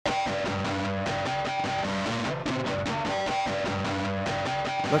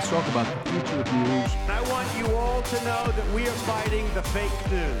Let's talk about the future of news. I want you all to know that we are fighting the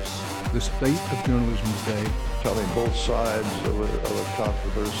fake news. The state of journalism today. Telling both sides of a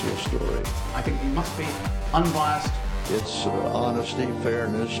controversial story. I think you must be unbiased. It's honesty,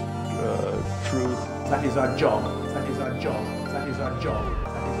 fairness, truth. That is our job. That is our job. That is our job.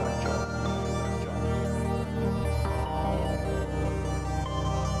 That is our job.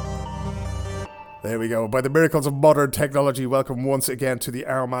 There we go. By the miracles of modern technology, welcome once again to the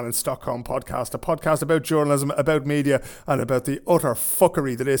Our Man in Stockholm podcast, a podcast about journalism, about media, and about the utter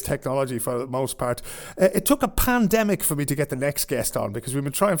fuckery that is technology for the most part. It took a pandemic for me to get the next guest on because we've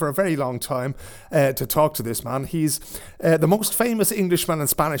been trying for a very long time to talk to this man. He's the most famous Englishman in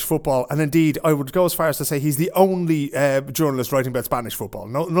Spanish football, and indeed, I would go as far as to say he's the only journalist writing about Spanish football.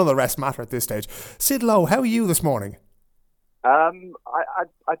 None of the rest matter at this stage. Sid Lowe, how are you this morning?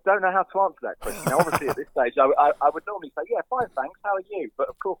 I don't know how to answer that question. Now, obviously, at this stage, I would normally say, yeah, fine, thanks, how are you? But,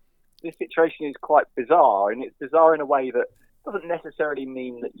 of course, this situation is quite bizarre, and it's bizarre in a way that doesn't necessarily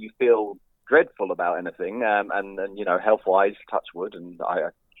mean that you feel dreadful about anything, and you know, health-wise, touch wood, and I'm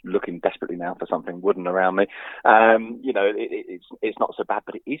looking desperately now for something wooden around me. You know, it's not so bad,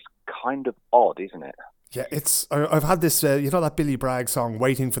 but it is kind of odd, isn't it? Yeah, I've had this, you know, that Billy Bragg song,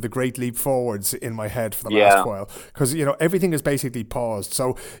 Waiting for the Great Leap Forwards, in my head for the last while. Because, you know, everything is basically paused.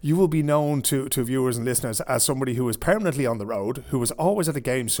 So you will be known to viewers and listeners as somebody who is permanently on the road, who is always at a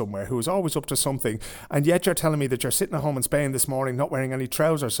game somewhere, who is always up to something. And yet you're telling me that you're sitting at home in Spain this morning not wearing any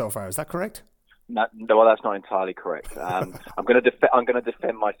trousers so far. Is that correct? No, well, that's not entirely correct. I'm going to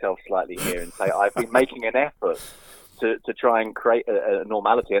defend myself slightly here and say I've been making an effort to try and create a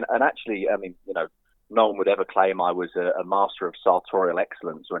normality. And actually, I mean, you know, no one would ever claim I was a master of sartorial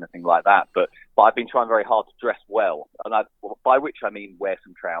excellence or anything like that. But I've been trying very hard to dress well, and by which I mean wear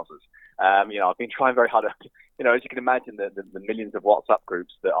some trousers. You know, I've been trying very hard. You know, as you can imagine, the millions of WhatsApp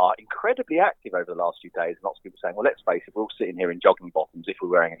groups that are incredibly active over the last few days. Lots of people saying, well, let's face it, we're all sitting here in jogging bottoms if we're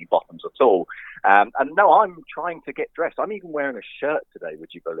wearing any bottoms at all. And no, I'm trying to get dressed. I'm even wearing a shirt today,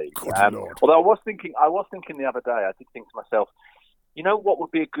 would you believe? Although I was thinking the other day, I did think to myself, you know what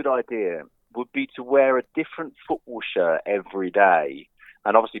would be a good idea? Would be to wear a different football shirt every day.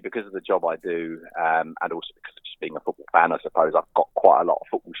 And obviously because of the job I do, and also because of just being a football fan, I suppose I've got quite a lot of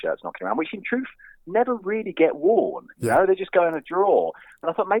football shirts knocking around, which in truth never really get worn. You know, they just go in a drawer. And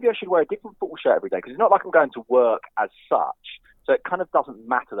I thought maybe I should wear a different football shirt every day, because it's not like I'm going to work as such. So it kind of doesn't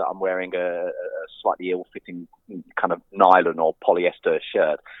matter that I'm wearing a slightly ill-fitting kind of nylon or polyester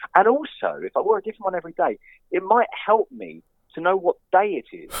shirt. And also, if I wore a different one every day, it might help me to know what day it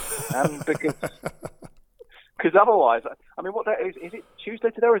is, because otherwise, I mean, what day is it? Tuesday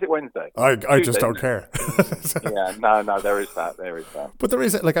today or is it Wednesday? I just don't care. Yeah, no, there is that. But there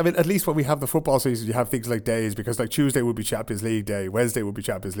is, like, I mean, at least when we have the football season, you have things like days, because like Tuesday would be Champions League day, Wednesday would be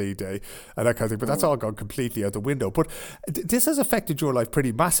Champions League day, and that kind of thing. But that's all gone completely out the window. But this has affected your life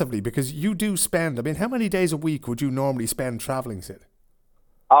pretty massively, because you do spend, I mean, how many days a week would you normally spend travelling, Sid?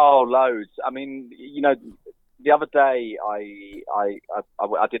 Oh, loads. I mean, you know, the other day,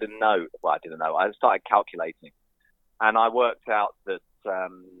 I did a note. Well, I did a note. I started calculating, and I worked out that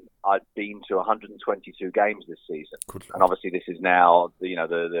I'd been to 122 games this season. And obviously, this is now, you know,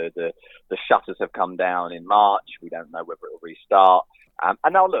 the shutters have come down in March. We don't know whether it will restart.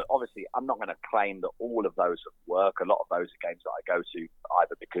 And now, look, obviously, I'm not going to claim that all of those work. A lot of those are games that I go to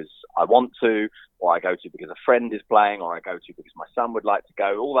either because I want to, or I go to because a friend is playing, or I go to because my son would like to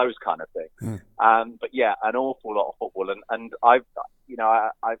go, all those kind of things. But yeah, an awful lot of football. And I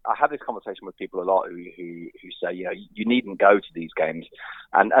have this conversation with people a lot who say, you know, you needn't go to these games.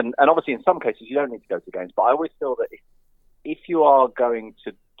 And obviously, in some cases, you don't need to go to games. But I always feel that if you are going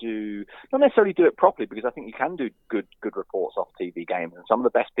to not necessarily do it properly, because I think you can do good reports off TV games, and some of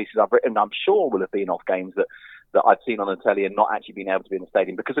the best pieces I've written, I'm sure, will have been off games that I've seen on the telly and not actually been able to be in the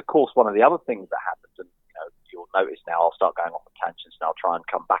stadium. Because, of course, one of the other things that happens, and you know, you'll notice now, I'll start going off on tangents and I'll try and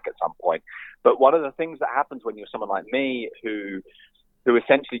come back at some point. But one of the things that happens when you're someone like me who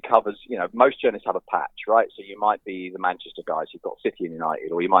essentially covers, you know, most journalists have a patch, right? So you might be the Manchester guys, you've got City and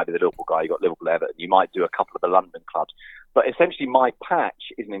United, or you might be the Liverpool guy, you've got Liverpool, Everton, you might do a couple of the London clubs. But essentially my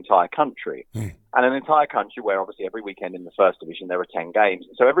patch is an entire country. And an entire country where obviously every weekend in the first division there are 10 games.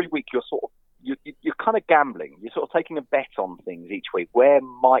 So every week you're sort of you're kind of gambling. You're sort of taking a bet on things each week. Where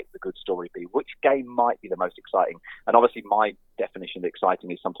might the good story be? Which game might be the most exciting? And obviously, my definition of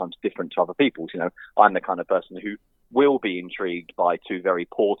exciting is sometimes different to other people's. You know, I'm the kind of person who will be intrigued by two very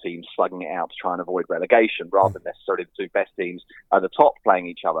poor teams slugging it out to try and avoid relegation, rather than necessarily the two best teams at the top playing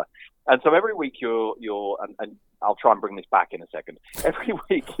each other. And so every week you're and I'll try and bring this back in a second. Every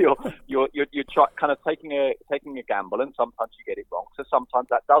week you're kind of taking a gamble, and sometimes you get it wrong. So sometimes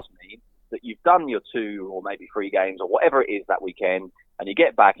that does mean that you've done your 2 or maybe 3 games or whatever it is that weekend, and you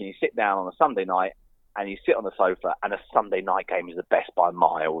get back and you sit down on a Sunday night and you sit on the sofa, and a Sunday night game is the best by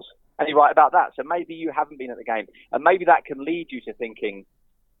miles. And you're right about that. So maybe you haven't been at the game, and maybe that can lead you to thinking,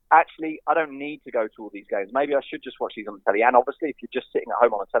 actually, I don't need to go to all these games. Maybe I should just watch these on the telly. And obviously, if you're just sitting at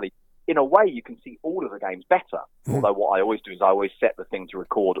home on the telly, in a way, you can see all of the games better. Although what I always do is I always set the thing to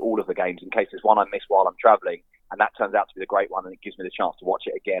record all of the games in case there's one I miss while I'm travelling, and that turns out to be the great one, and it gives me the chance to watch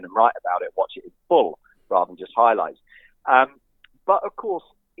it again and write about it, watch it in full, rather than just highlights. But of course,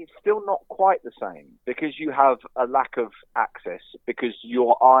 it's still not quite the same, because you have a lack of access, because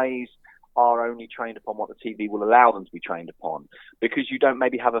your eyes are only trained upon what the TV will allow them to be trained upon, because you don't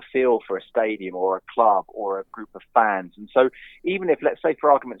maybe have a feel for a stadium or a club or a group of fans. And so even if, let's say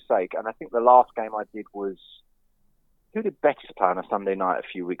for argument's sake, and I think the last game I did was, who did Betis play on a Sunday night a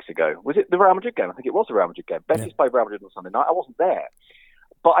few weeks ago? Was it the Real Madrid game? I think it was the Real Madrid game. Betis played Real Madrid on Sunday night. I wasn't there.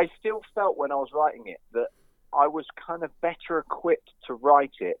 But I still felt when I was writing it that I was kind of better equipped to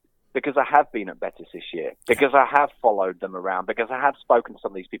write it because I have been at Betis this year, because I have followed them around, because I have spoken to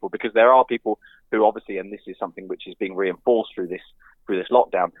some of these people, because there are people who obviously, and this is something which is being reinforced through this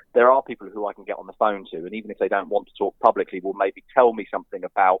lockdown, there are people who I can get on the phone to, and even if they don't want to talk publicly, will maybe tell me something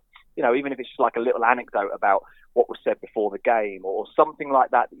about, you know, even if it's just like a little anecdote about what was said before the game, or something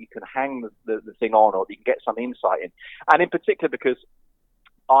like that you can hang the thing on, or you can get some insight in. And in particular, because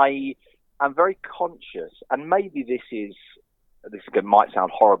I am very conscious, and maybe this might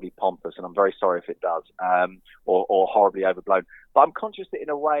sound horribly pompous, and I'm very sorry if it does, or horribly overblown. But I'm conscious that in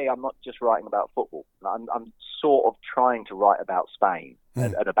a way I'm not just writing about football. I'm sort of trying to write about Spain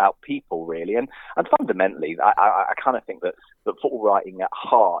and about people, really. And fundamentally, I kind of think that football writing at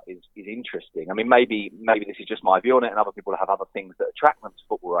heart is interesting. I mean, maybe this is just my view on it, and other people have other things that attract them to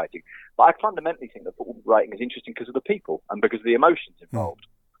football writing. But I fundamentally think that football writing is interesting because of the people and because of the emotions involved.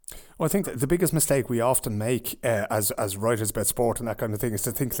 Well, I think that the biggest mistake we often make as writers about sport and that kind of thing is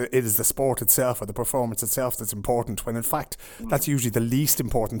to think that it is the sport itself or the performance itself that's important, when in fact that's usually the least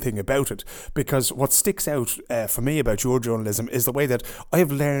important thing about it. Because what sticks out for me about your journalism is the way that I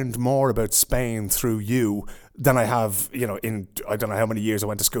have learned more about Spain through you than I have, you know, in, I don't know how many years I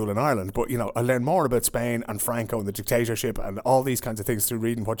went to school in Ireland, but, you know, I learned more about Spain and Franco and the dictatorship and all these kinds of things through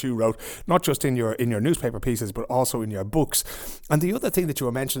reading what you wrote, not just in your newspaper pieces, but also in your books. And the other thing that you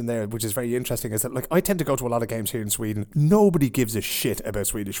were mentioning there, which is very interesting, is that, like, I tend to go to a lot of games here in Sweden. Nobody gives a shit about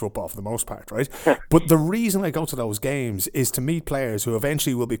Swedish football for the most part, right? But the reason I go to those games is to meet players who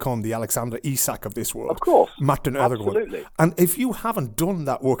eventually will become the Alexander Isak of this world. Of course. Martin Ödegaard. Absolutely. And if you haven't done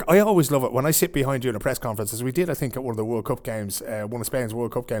that work, I always love it when I sit behind you in a press conference, as we did, I think, at one of the World Cup games, one of Spain's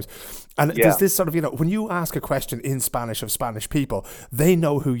World Cup games. And there's this sort of, you know, when you ask a question in Spanish of Spanish people, they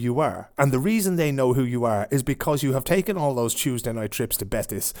know who you are. And the reason they know who you are is because you have taken all those Tuesday night trips to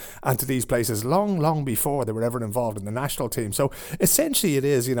Betis and to these places long before they were ever involved in the national team. So essentially it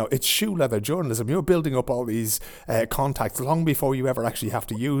is, you know, it's shoe leather journalism. You're building up all these contacts long before you ever actually have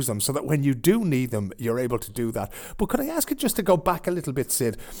to use them, so that when you do need them, you're able to do that. But could I ask you just to go back a little bit,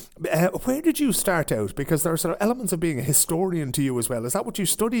 Sid? Where did you start out? Because there are sort of elements of being a historian to you as well. Is that what you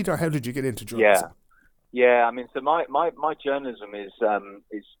studied, or how did you get into journalism? Yeah. I mean, so my journalism is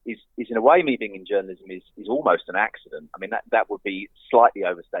in a way, me being in journalism is almost an accident. I mean, that would be slightly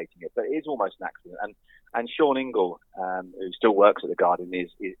overstating it, but it is almost an accident. And Sean Ingle, who still works at The Guardian,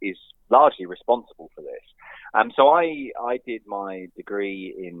 is largely responsible for this. So I did my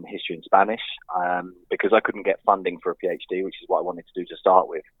degree in history and Spanish because I couldn't get funding for a PhD, which is what I wanted to do to start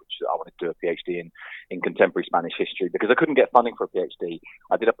with, which I wanted to do a PhD in contemporary Spanish history. Because I couldn't get funding for a PhD,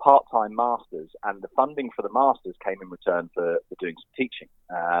 I did a part-time master's, and the funding for the master's came in return for doing some teaching.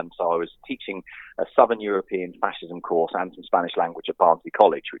 So I was teaching a Southern European fascism course and some Spanish language at Barnsley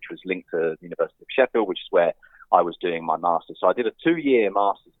College, which was linked to the University of Sheffield, which is where I was doing my master's. So I did a 2-year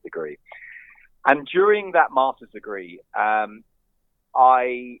master's degree. And during that master's degree, I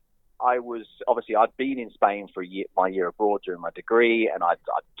was, obviously, I'd been in Spain for my year abroad during my degree, and I'd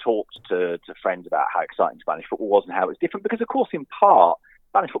talked to friends about how exciting Spanish football was and how it was different, because, of course, in part,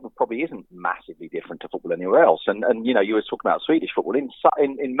 Spanish football probably isn't massively different to football anywhere else. And you know, you were talking about Swedish football.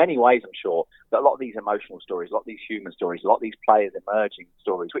 In many ways, I'm sure, that a lot of these emotional stories, a lot of these human stories, a lot of these players emerging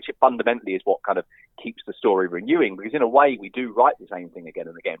stories, which fundamentally is what kind of keeps the story renewing, because in a way we do write the same thing again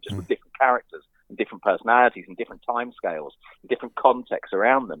and again, just with different characters and different personalities and different timescales and different contexts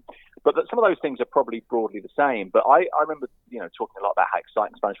around them. But that some of those things are probably broadly the same. But I remember, you know, talking a lot about how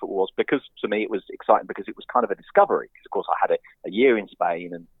exciting Spanish football was, because to me it was exciting because it was kind of a discovery. Because of course I had a year in Spain,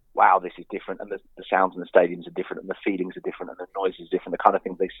 and wow, this is different, and the sounds in the stadiums are different, and the feelings are different, and the noise is different, the kind of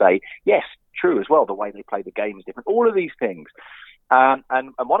things they say. Yes, true as well. The way they play the game is different. All of these things. And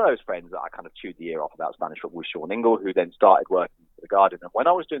one of those friends that I kind of chewed the ear off about Spanish football was Sean Ingle, who then started working for The Guardian. And when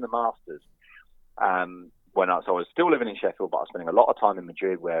I was doing the Masters, so I was still living in Sheffield, but I was spending a lot of time in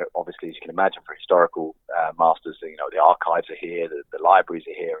Madrid, where obviously, as you can imagine, for historical Masters, you know, the archives are here, the libraries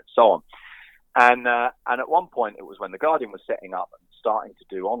are here, and so on. And at one point, it was when The Guardian was setting up and starting to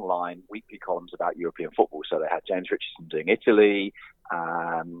do online weekly columns about European football. So they had James Richardson doing Italy.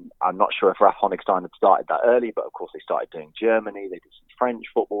 I'm not sure if Ralph Honigstein had started that early, but of course they started doing Germany. They did some French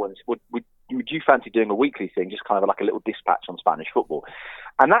football. And would you fancy doing a weekly thing, just kind of like a little dispatch on Spanish football?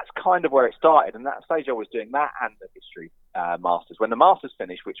 And that's kind of where it started. And that stage I was doing that and the history Masters. When the Masters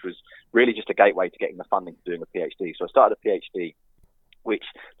finished, which was really just a gateway to getting the funding for doing a PhD. So I started a PhD, which,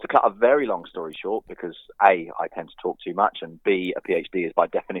 to cut a very long story short, because A, I tend to talk too much, and B, a PhD is by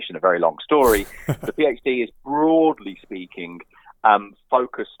definition a very long story. The PhD is, broadly speaking,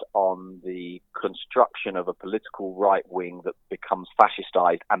 focused on the construction of a political right wing that becomes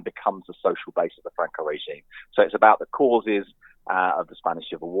fascistized and becomes the social base of the Franco regime. So it's about the causes of the Spanish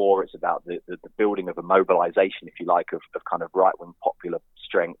Civil War. It's about the building of a mobilization, if you like, of kind of right-wing popular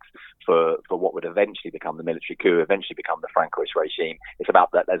strength for what would eventually become the military coup, eventually become the Francoist regime. It's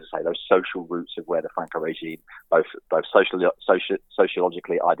about that, as I say, those social roots of where the Franco regime, both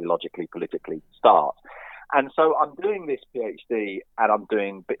sociologically, ideologically, politically, start. And so I'm doing this PhD, and I'm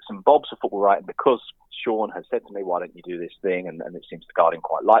doing bits and bobs of football writing because Sean has said to me, why don't you do this thing? And it seems The Guardian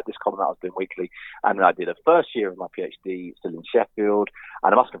quite liked this column that I was doing weekly. And then I did a first year of my PhD still in Sheffield.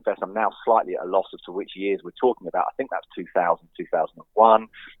 And I must confess, I'm now slightly at a loss as to which years we're talking about. I think that's 2000, 2001.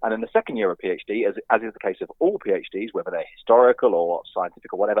 And then the second year of PhD, as is the case of all PhDs, whether they're historical or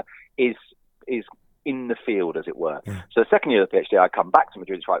scientific or whatever, is in the field, as it were. Yeah. So the second year of the PhD, I come back to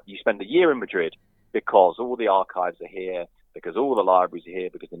Madrid. It's right, you spend a year in Madrid, because all the archives are here, because all the libraries are here,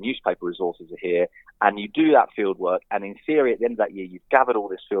 because the newspaper resources are here, and you do that field work, and in theory, at the end of that year, you've gathered all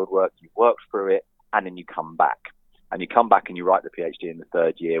this field work, you've worked through it, and then you come back. And you come back and you write the PhD in the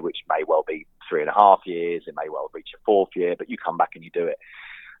third year, which may well be 3.5 years, it may well reach a fourth year, but you come back and you do it.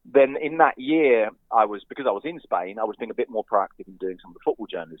 Then in that year, because I was in Spain, I was being a bit more proactive in doing some of the football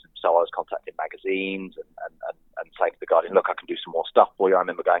journalism. So I was contacting magazines and saying to The Guardian, look, I can do some more stuff for you. I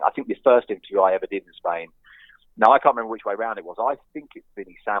remember going, I think the first interview I ever did in Spain, now I can't remember which way round it was. I think it's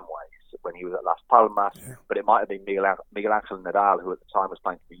Vinny Samways when he was at Las Palmas, but it might have been Miguel Angel Nadal, who at the time was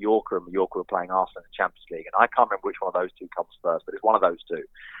playing for Mallorca, and Mallorca were playing Arsenal in the Champions League. And I can't remember which one of those two comes first, but it's one of those two.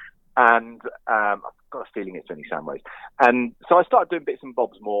 And I've got a feeling it's Vinny Samways. And so I started doing bits and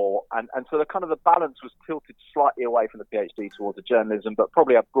bobs more. And so the kind of the balance was tilted slightly away from the PhD towards the journalism, but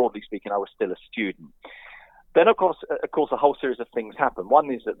probably, broadly speaking, I was still a student. Then, of course, a whole series of things happen.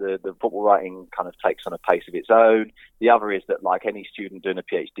 One is that the football writing kind of takes on a pace of its own. The other is that, like any student doing a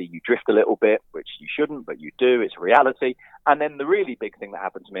PhD, you drift a little bit, which you shouldn't, but you do. It's a reality. And then the really big thing that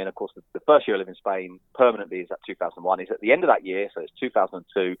happened to me, and of course, the first year I live in Spain permanently is at 2001, is at the end of that year, so it's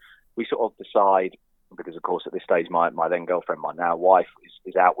 2002, we sort of decide, because of course at this stage my then girlfriend, my now wife,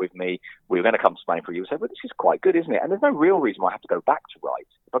 is out with me. We were going to come to Spain for a year. We said, well, this is quite good, isn't it? And there's no real reason why I have to go back to write.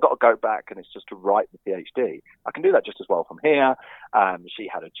 If I've got to go back and it's just to write the PhD, I can do that just as well from here. She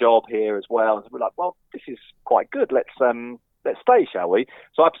had a job here as well. And so we're like, well, this is quite good. Let's stay, shall we?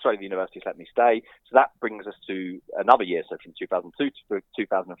 So I persuaded the university to let me stay. So that brings us to another year, so from 2002 to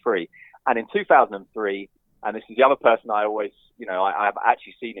 2003. And in 2003, and this is the other person I always, I've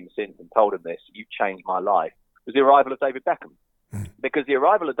actually seen him since and told him this, you changed my life, was the arrival of David Beckham. Because the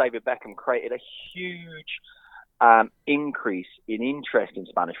arrival of David Beckham created a huge increase in interest in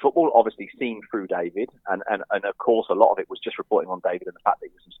Spanish football, obviously seen through David. And of course, a lot of it was just reporting on David, and the fact that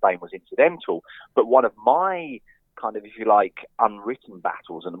he was in Spain was incidental. But one of my kind of, if you like, unwritten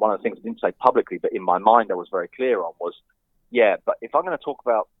battles, and one of the things I didn't say publicly, but in my mind I was very clear on, was, yeah, but if I'm going to talk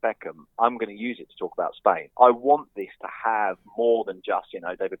about Beckham, I'm going to use it to talk about Spain. I want this to have more than just,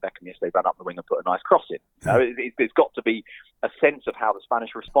 David Beckham yesterday ran up the wing and put a nice cross in. There's got to be a sense of how the Spanish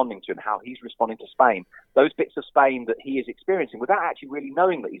are responding to him, how he's responding to Spain, those bits of Spain that he is experiencing without actually really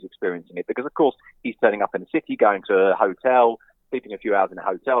knowing that he's experiencing it. Because, of course, he's turning up in the city, going to a hotel, sleeping a few hours in a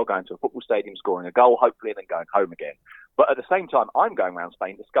hotel, going to a football stadium, scoring a goal, hopefully, and then going home again. But at the same time, I'm going around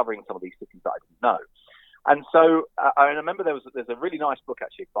Spain, discovering some of these cities that I didn't know. And so I remember there's a really nice book,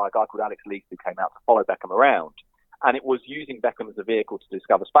 actually, by a guy called Alex Leith, who came out to follow Beckham around. And it was using Beckham as a vehicle to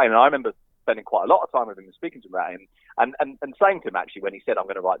discover Spain. And I remember spending quite a lot of time with him and speaking to him about him and saying to him, actually, when he said, I'm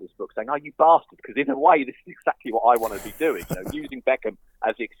going to write this book, saying, oh, you bastard, because in a way, this is exactly what I want to be doing, using Beckham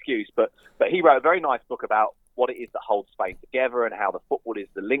as the excuse. But he wrote a very nice book about what it is that holds Spain together and how the football is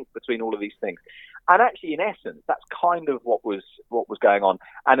the link between all of these things. And actually, in essence, that's kind of what was going on.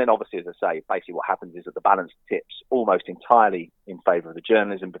 And then obviously, as I say, basically what happens is that the balance tips almost entirely in favour of the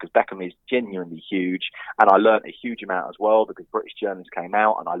journalism, because Beckham is genuinely huge. And I learnt a huge amount as well, because British journalists came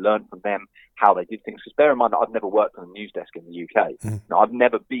out and I learned from them how they did things. Because bear in mind that I've never worked on a news desk in the UK. Now, I've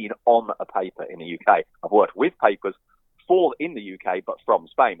never been on a paper in the UK. I've worked with papers in the UK, but from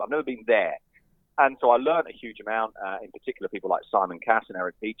Spain. I've never been there. And so I learned a huge amount, in particular people like Simon Cass and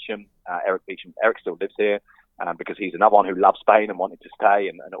Eric Beecham. Eric still lives here because he's another one who loves Spain and wanted to stay.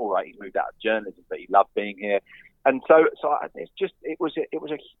 And all right, he's moved out of journalism, but he loved being here. And so it was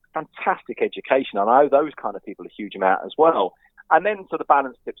a fantastic education. And I owe those kind of people a huge amount as well. And then so the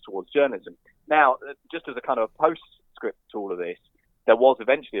balance tips towards journalism. Now, just as a kind of a postscript to all of this, there was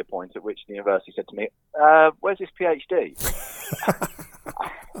eventually a point at which the university said to me, where's this PhD?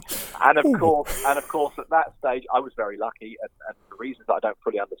 And of course, at that stage, I was very lucky, and for reasons that I don't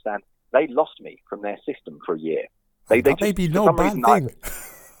fully understand, they lost me from their system for a year. They just, maybe no bad thing.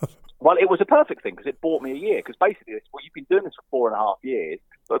 Well, it was a perfect thing because it bought me a year. Because basically, you've been doing this for 4.5 years,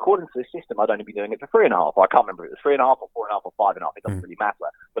 but according to the system, I'd only been doing it for 3.5. I can't remember if it was 3.5 or 4.5 or 5.5. It doesn't really matter.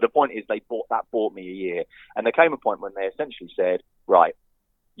 But the point is, that bought me a year, and there came a point when they essentially said, right,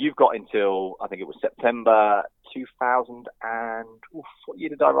 you've got until, I think it was September 2000 and, what year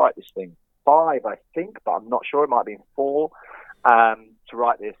did I write this thing? 5, I think, but I'm not sure. It might have been 4, to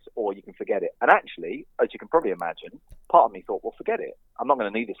write this, or you can forget it. And actually, as you can probably imagine, part of me thought, well, forget it. I'm not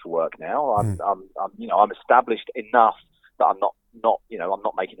going to need this for work now. I'm established enough that I'm not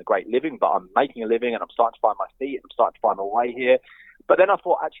making a great living, but I'm making a living and I'm starting to find my feet and I'm starting to find my way here. But then I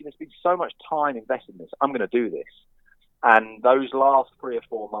thought, actually, there's been so much time invested in this. I'm going to do this. And those last 3 or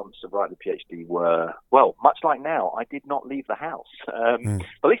 4 months of writing the PhD were, well, much like now, I did not leave the house. But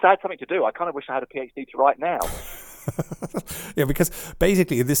at least I had something to do. I kind of wish I had a PhD to write now. Yeah, because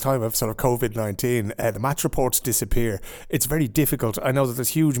basically in this time of sort of COVID-19, the match reports disappear. It's very difficult. I know that there's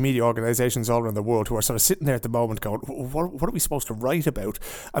huge media organisations all around the world who are sort of sitting there at the moment going, what are we supposed to write about?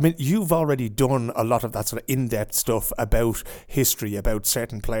 I mean, you've already done a lot of that sort of in-depth stuff about history, about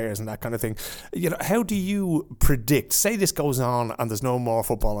certain players and that kind of thing. How do you predict, say this goes on and there's no more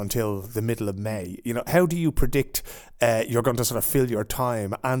football until the middle of May, how do you predict you're going to sort of fill your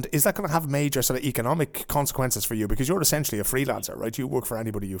time? And is that going to have major sort of economic consequences for you? Because you're essentially a freelancer, right? You work for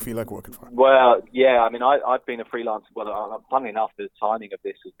anybody you feel like working for. Well, yeah. I mean, I've been a freelancer. Well, funnily enough, the timing of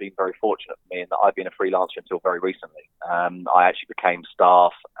this has been very fortunate for me in that I've been a freelancer until very recently. I actually became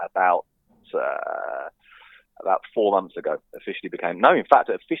staff about 4 months ago. Officially, because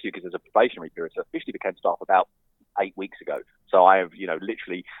there's a probationary period, so officially became staff about 8 weeks ago. So I have,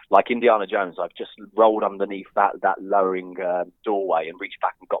 literally, like Indiana Jones, I've just rolled underneath that lowering doorway and reached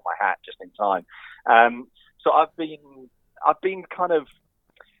back and got my hat just in time. So I've been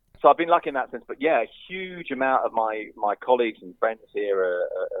lucky in that sense. But yeah, a huge amount of my colleagues and friends here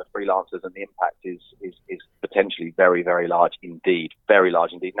are freelancers, and the impact is potentially very, very large indeed. Very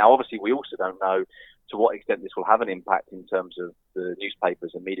large indeed. Now, obviously, we also don't know to what extent this will have an impact in terms of the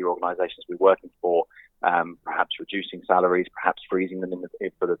newspapers and media organisations we're working for, perhaps reducing salaries, perhaps freezing them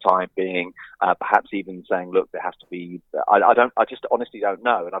for the time being, perhaps even saying, look, there has to be. I just honestly don't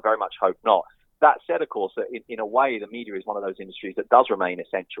know, and I very much hope not. That said, of course, in a way, the media is one of those industries that does remain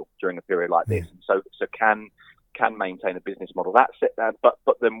essential during a period like this, and so can maintain a business model. That's it. But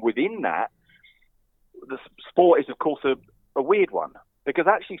then within that, the sport is, of course, a weird one, because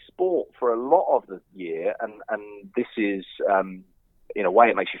actually sport for a lot of the year, and this is, in a way,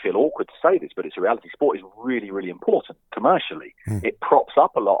 it makes you feel awkward to say this, but it's a reality. Sport is really, really important commercially. It props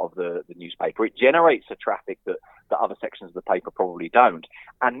up a lot of the newspaper. It generates a traffic that other sections of the paper probably don't.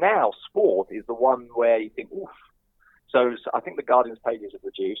 And now sport is the one where you think, oof. So I think the Guardian's pages have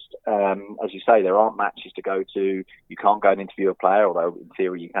reduced. As you say, there aren't matches to go to. You can't go and interview a player, although in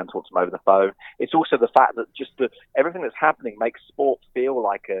theory you can talk to them over the phone. It's also the fact that just everything that's happening makes sport feel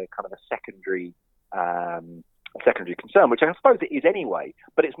like a kind of a secondary concern, which I suppose it is anyway,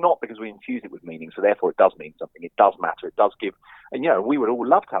 but it's not, because we infuse it with meaning, so therefore it does mean something. It does matter. It does give, and we would all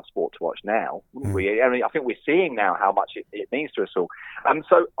love to have sport to watch now, wouldn't we? I mean, I think we're seeing now how much it means to us all. And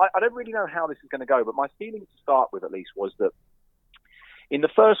so I don't really know how this is going to go, but my feeling to start with, at least, was that In the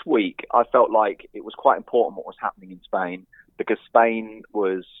first week, I felt like it was quite important what was happening in Spain, because Spain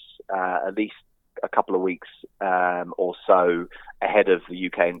was at least a couple of weeks or so ahead of the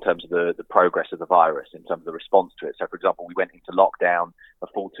UK in terms of the progress of the virus, in terms of the response to it. So, for example, we went into lockdown a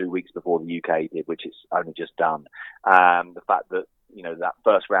full 2 weeks before the UK did, which it's only just done. The fact that, you know, that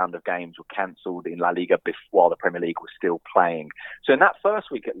first round of games were cancelled in La Liga while the Premier League was still playing. So in that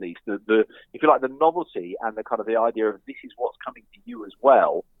first week, at least, the if you like, the novelty and the kind of the idea of this is what's coming to you as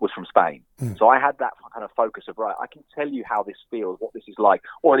well was from Spain. So I had that kind of focus of, right, I can tell you how this feels, what this is like,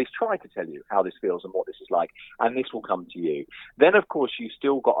 or at least try to tell you how this feels and what this is like, and this will come to you. Then, of course, you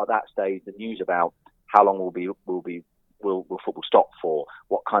still got at that stage the news about how long will football stop for?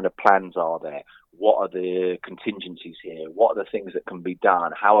 What kind of plans are there? What are the contingencies here? What are the things that can be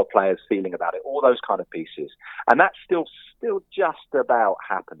done? How are players feeling about it? All those kind of pieces. And that's still just about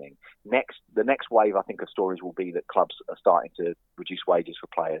happening. The next wave, I think, of stories will be that clubs are starting to reduce wages for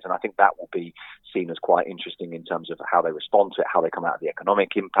players. And I think that will be seen as quite interesting in terms of how they respond to it, how they come out of the economic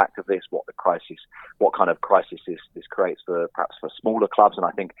impact of this, what kind of crisis this creates perhaps for smaller clubs. And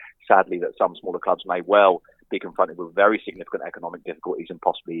I think, sadly, that some smaller clubs may well be confronted with very significant economic difficulties and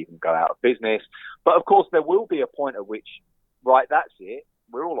possibly even go out of business. But of course, there will be a point at which, right, that's it.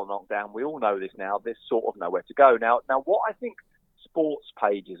 We're all on lockdown. We all know this now. There's sort of nowhere to go. Now, what I think sports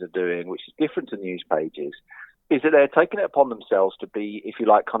pages are doing, which is different to news pages, is that they're taking it upon themselves to be, if you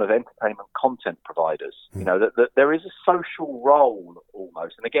like, kind of entertainment content providers. You know, that there is a social role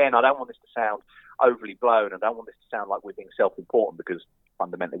almost. And again, I don't want this to sound overly blown. I don't want this to sound like we're being self-important, because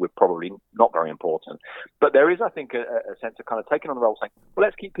fundamentally we're probably not very important. But there is, I think, a sense of kind of taking on the role, saying, well,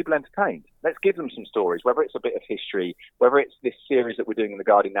 let's keep people entertained. Let's give them some stories, whether it's a bit of history, whether it's this series that we're doing in The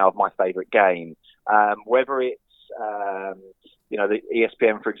Guardian now of My Favourite Game, whether it's, you know, the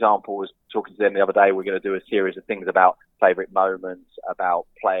ESPN, for example, was talking to them the other day. We're going to do a series of things about favourite moments, about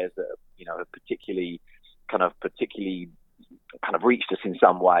players that, you know, have particularly kind of reached us in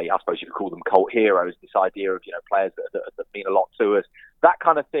some way. I suppose you could call them cult heroes, this idea of, you know, players that mean a lot to us. That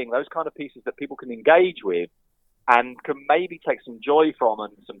kind of thing, those kind of pieces that people can engage with and can maybe take some joy from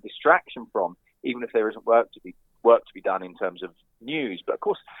and some distraction from, even if there isn't work to be done in terms of news. But of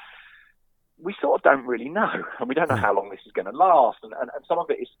course, we sort of don't really know, and we don't know how long this is going to last, and some of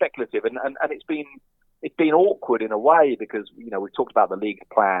it is speculative, and it's been awkward in a way, because, you know, we've talked about the league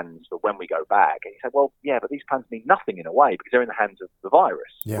plans for when we go back, and you say, well, yeah, but these plans mean nothing in a way, because they're in the hands of the virus.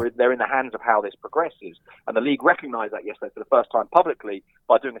 Yeah. They're in the hands of how this progresses, and the league recognised that yesterday for the first time publicly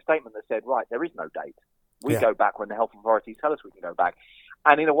by doing a statement that said, right, there is no date. We go back when the health authorities tell us we can go back.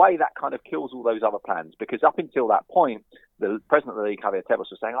 And in a way, that kind of kills all those other plans, because up until that point, the president of the league, Javier Tebas,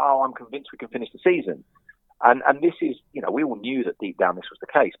 was saying, oh, I'm convinced we can finish the season. And this is, you know, we all knew that deep down this was the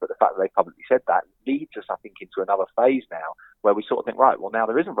case, but the fact that they publicly said that leads us, I think, into another phase now where we sort of think, right, well, now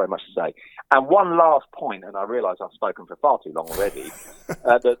there isn't very much to say. And one last point, and I realise I've spoken for far too long already,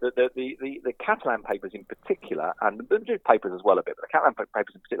 the Catalan papers in particular, and the Madrid papers as well a bit, but the Catalan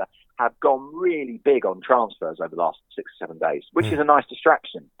papers in particular, have gone really big on transfers over the last 6 or 7 days, which is a nice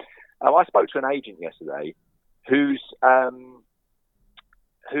distraction. I spoke to an agent yesterday whose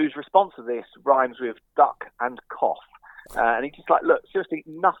response to this rhymes with duck and cough. And he's just like, look, seriously,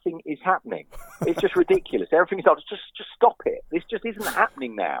 nothing is happening. It's just ridiculous. Everything is just stop it. This just isn't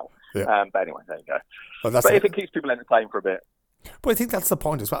happening now. Yeah. But anyway, there you go. Well, but if it keeps people entertained for a bit. But I think that's the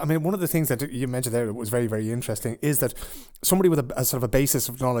point as well. I mean, one of the things that you mentioned there that was very, very interesting is that somebody with a sort of a basis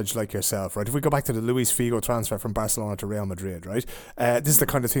of knowledge like yourself, right? If we go back to the Luis Figo transfer from Barcelona to Real Madrid, right? This is the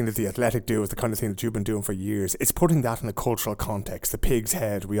kind of thing that the Athletic do, is the kind of thing that you've been doing for years. It's putting that in a cultural context, the pig's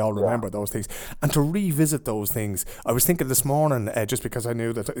head, we all remember those things. And to revisit those things, I was thinking this morning, just because I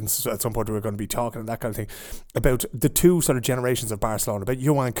knew that at some point we were going to be talking and that kind of thing, about the two sort of generations of Barcelona, about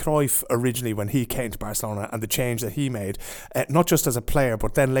Johan Cruyff originally when he came to Barcelona and the change that he made, not just as a player,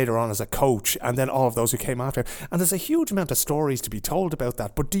 but then later on as a coach, and then all of those who came after him. And there's a huge amount of stories to be told about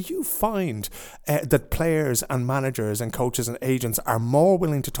that. But do you find that players and managers and coaches and agents are more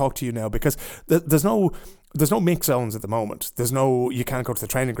willing to talk to you now? Because there's no mix zones at the moment. You can't go to the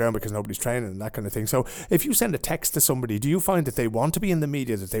training ground because nobody's training and that kind of thing. So if you send a text to somebody, do you find that they want to be in the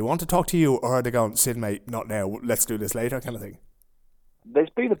media, that they want to talk to you, or are they going, Sid, mate, not now, let's do this later kind of thing?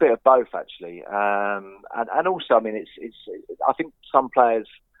 There's been a bit of both, actually, and also, I mean, it's. I think some players,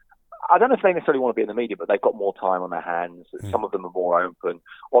 I don't know if they necessarily want to be in the media, but they've got more time on their hands. Some of them are more open.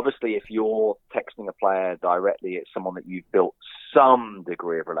 Obviously, if you're texting a player directly, it's someone that you've built some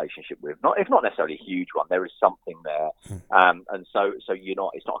degree of relationship with. If not necessarily a huge one, there is something there, and so you're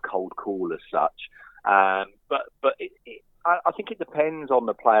not. It's not a cold call as such, but I think it depends on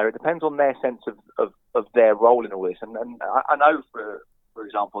the player. It depends on their sense of their role in all this. And I know for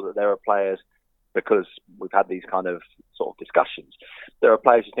example, that there are players, because we've had these kind of sort of discussions, there are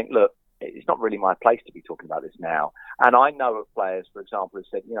players who think, look, it's not really my place to be talking about this now. And I know of players, for example, who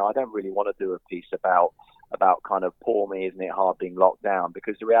said, I don't really want to do a piece about kind of poor me, isn't it hard being locked down?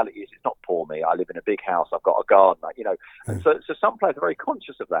 Because the reality is it's not poor me. I live in a big house. I've got a garden, And so some players are very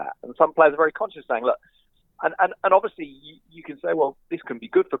conscious of that. And some players are very conscious of saying, look, and obviously you can say, well, this can be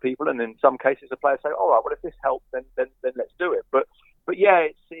good for people. And in some cases, the players say, all right, well, if this helps, then let's do it. But yeah,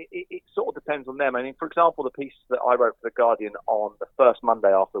 it sort of depends on them. I mean, for example, the piece that I wrote for The Guardian on the first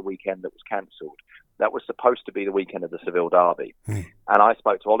Monday after the weekend that was cancelled, that was supposed to be the weekend of the Seville derby. And I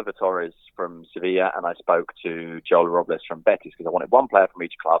spoke to Oliver Torres from Sevilla and I spoke to Joel Robles from Betis because I wanted one player from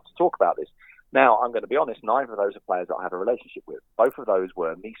each club to talk about this. Now, I'm going to be honest, neither of those are players that I have a relationship with. Both of those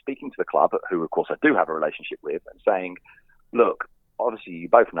were me speaking to the club, who, of course, I do have a relationship with, and saying, look, obviously, you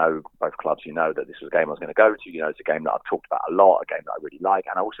both know, both clubs, that this was a game I was going to go to. It's a game that I've talked about a lot, a game that I really like.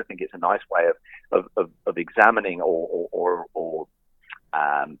 And I also think it's a nice way of examining or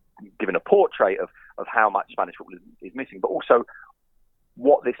giving a portrait of how much Spanish football is missing, but also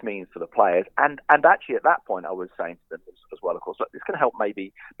what this means for the players. And actually, at that point, I was saying to them as well, of course, look, this can help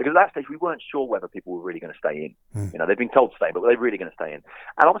maybe, because at that stage, we weren't sure whether people were really going to stay in. They'd been told to stay, but were they really going to stay in?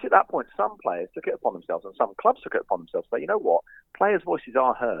 And obviously, at that point, some players took it upon themselves, and some clubs took it upon themselves to say, you know what, players' voices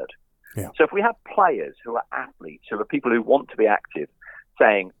are heard. Yeah. So if we have players who are athletes, who are people who want to be active,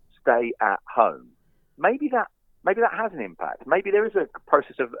 saying, stay at home, maybe that has an impact. Maybe there is a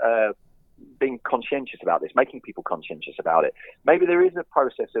process of being conscientious about this, making people conscientious about it. Maybe there is a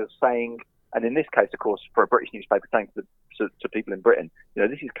process of saying, and in this case, of course, for a British newspaper, saying to people in Britain,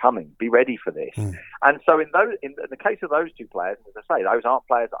 this is coming, be ready for this. And so in the case of those two players, and as I say, those aren't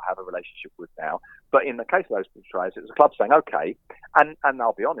players that I have a relationship with now, but in the case of those two players, it was a club saying, okay, and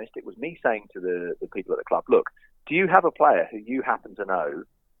I'll be honest, it was me saying to the people at the club, look, do you have a player who you happen to know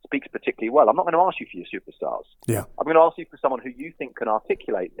speaks particularly well? I'm not going to ask you for your superstars. Yeah. I'm going to ask you for someone who you think can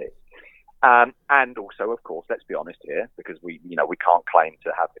articulate this. And also, of course, let's be honest here, because we can't claim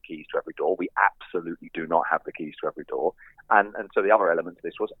to have the keys to every door. We absolutely do not have the keys to every door. And so the other element of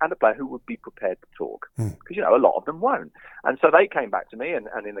this was, and a player who would be prepared to talk, because a lot of them won't. And so they came back to me, and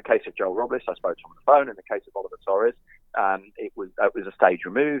in the case of Joel Robles, I spoke to him on the phone. In the case of Oliver Torres, it was a stage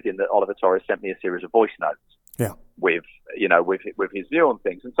removed in that Oliver Torres sent me a series of voice notes. Yeah. With his view on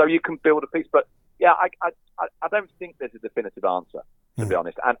things, and so you can build a piece. But yeah, I don't think there's a definitive answer, to be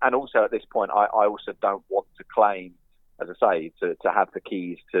honest. And also at this point, I also don't want to claim, as I say, to have the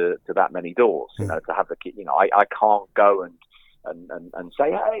keys to that many doors. To have the key. I can't go and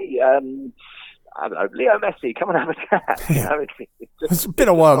say, hey, I don't know, Leo Messi, come and have a chat. It's been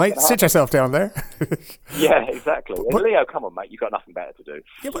a while, mate. Sit yourself down there. Yeah, exactly. But, Leo, come on, mate. You've got nothing better to do.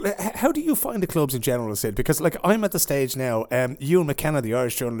 Yeah, but how do you find the clubs in general, Sid? Because, I'm at the stage now, Ewan McKenna, the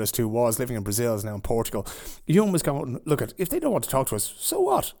Irish journalist who was living in Brazil, is now in Portugal. Ewan was going, look, if they don't want to talk to us, so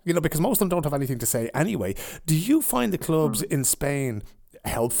what? Because most of them don't have anything to say anyway. Do you find the clubs in Spain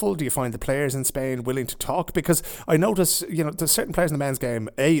helpful? Do you find the players in Spain willing to talk? Because I notice, there's certain players in the men's game,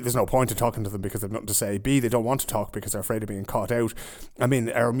 A, there's no point in talking to them because they've nothing to say. B, they don't want to talk because they're afraid of being caught out. I mean,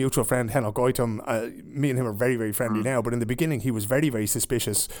 our mutual friend, Henok Goitom, me and him are very, very friendly now, but in the beginning he was very, very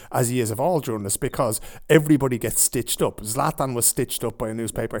suspicious, as he is of all journalists, because everybody gets stitched up. Zlatan was stitched up by a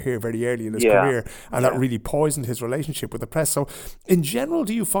newspaper here very early in his career, and that really poisoned his relationship with the press. So in general,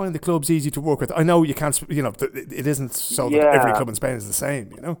 do you find the clubs easy to work with? I know you can't, it isn't so that every club in Spain is the same.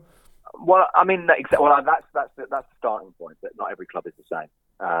 Well, I mean, that's the starting point, that not every club is the same,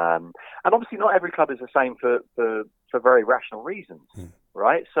 and obviously not every club is the same for very rational reasons,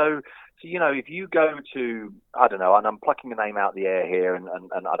 right? So if you go to, I don't know, and I'm plucking a name out of the air here, and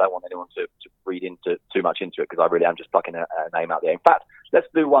I don't want anyone to read into too much into it, because I really am just plucking a name out of the air. In fact, let's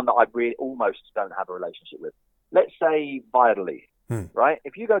do one that I really almost don't have a relationship with. Let's say Valladolid, right?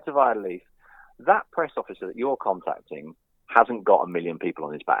 If you go to Valladolid, that press officer that you're contacting hasn't got 1 million people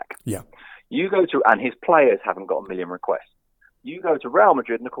on his back. Yeah. You go to, and his players haven't got 1 million requests. You go to Real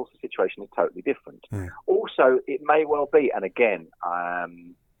Madrid, and of course the situation is totally different. Also, it may well be, and again,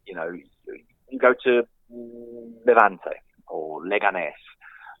 you go to Levante or Leganés,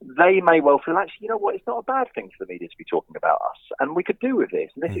 they may well feel, actually, it's not a bad thing for the media to be talking about us, and we could do with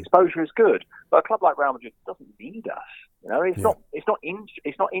this, and this exposure is good. But a club like Real Madrid doesn't need us. It's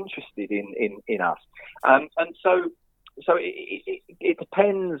not interested in us, and so it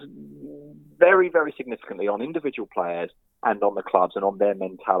depends very, very significantly on individual players and on the clubs and on their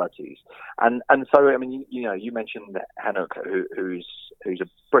mentalities. And so, I mean, you mentioned Henok, who's a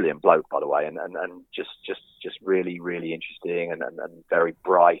brilliant bloke, by the way, and just really, really interesting and very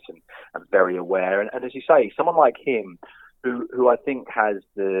bright and very aware. And as you say, someone like him, who I think has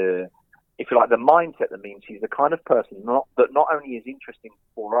the, if you like, the mindset that means he's the kind of person that not only is interesting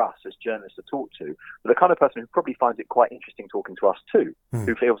for us as journalists to talk to, but the kind of person who probably finds it quite interesting talking to us too,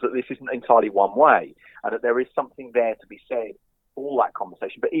 who feels that this isn't entirely one way and that there is something there to be said for that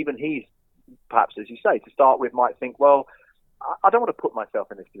conversation. But even he's, perhaps, as you say, to start with, might think, well, I don't want to put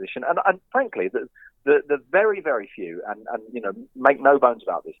myself in this position. And frankly, the very, very few, and make no bones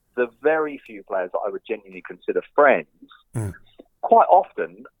about this, the very few players that I would genuinely consider friends, quite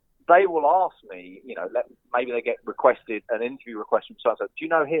often they will ask me, maybe they get requested an interview request from so-and-so. Do you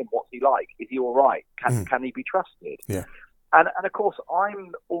know him? What's he like? Is he all right? Can he be trusted? Yeah. And of course,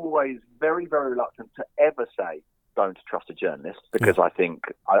 I'm always very, very reluctant to ever say don't trust a journalist, because I think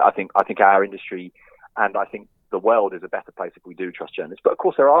our industry and I think the world is a better place if we do trust journalists. But of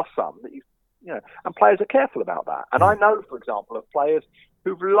course, there are some that and players are careful about that. And I know, for example, of players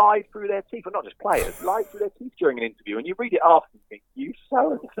who've lied through their teeth, or not just players, lied through their teeth during an interview, and you read it after and think, you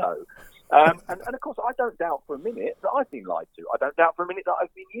so-and-so. And of course, I don't doubt for a minute that I've been lied to. I don't doubt for a minute that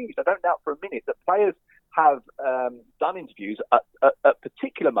I've been used. I don't doubt for a minute that players have done interviews at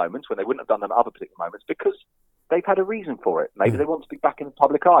particular moments when they wouldn't have done them at other particular moments because they've had a reason for it. Maybe they want to be back in the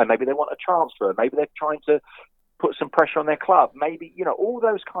public eye. Maybe they want a transfer. Maybe they're trying to put some pressure on their club. Maybe, all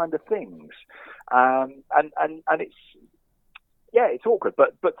those kind of things. And it's, it's awkward.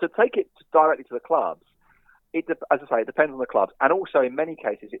 But to take it directly to the clubs, as I say, it depends on the clubs. And also, in many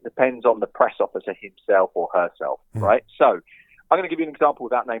cases, it depends on the press officer himself or herself, right? So I'm going to give you an example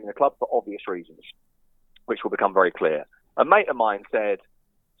without naming the club for obvious reasons, which will become very clear. A mate of mine said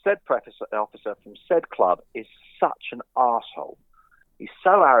press officer from said club is such an arsehole. He's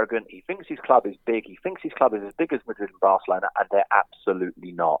so arrogant. He thinks his club is big. He thinks his club is as big as Madrid and Barcelona, and they're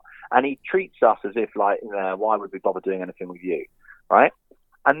absolutely not. And he treats us as if, why would we bother doing anything with you, right?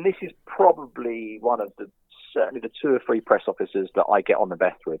 And this is probably one of certainly the 2 or 3 press officers that I get on the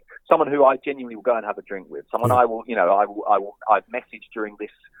best with. Someone who I genuinely will go and have a drink with. Someone I've messaged during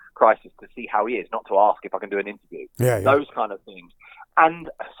this crisis to see how he is, not to ask if I can do an interview. Those kind of things. And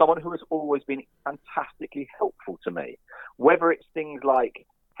someone who has always been fantastically helpful to me, whether it's things like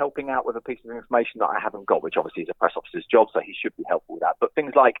helping out with a piece of information that I haven't got, which obviously is a press officer's job, so he should be helpful with that. But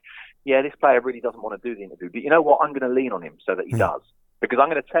things like, this player really doesn't want to do the interview, but you know what? I'm going to lean on him so that he does. Because I'm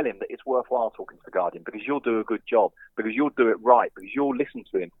going to tell him that it's worthwhile talking to The Guardian, because you'll do a good job, because you'll do it right, because you'll listen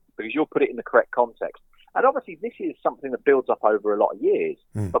to him, because you'll put it in the correct context. And obviously, this is something that builds up over a lot of years.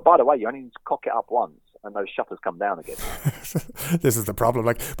 But by the way, you only need to cock it up once, and those shutters come down again. This is the problem.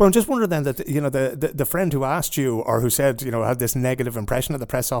 But I'm just wondering then that the friend who asked you, or who said had this negative impression of the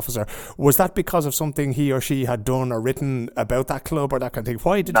press officer, was that because of something he or she had done or written about that club or that kind of thing?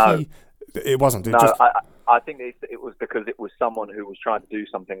 Why did he? It wasn't. I think it was because it was someone who was trying to do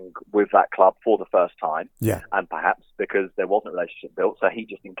something with that club for the first time. Yeah. And perhaps because there wasn't a relationship built, so he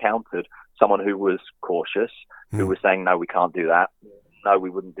just encountered someone who was cautious, who was saying, no, we can't do that. No, we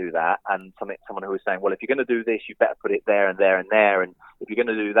wouldn't do that. And someone who was saying, well, if you're going to do this, you better put it there and there and there. And if you're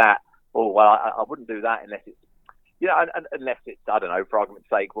going to do that, I wouldn't do that unless it's, unless it's, I don't know, for argument's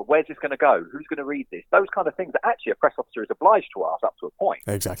sake, well, where's this going to go? Who's going to read this? Those kind of things that actually a press officer is obliged to ask up to a point.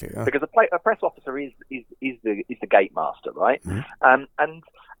 Exactly. Yeah. Because a press officer is the gate master, right? And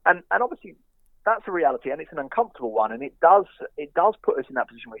obviously that's a reality, and it's an uncomfortable one, and it does put us in that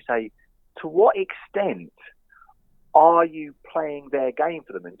position where we say, to what extent are you playing their game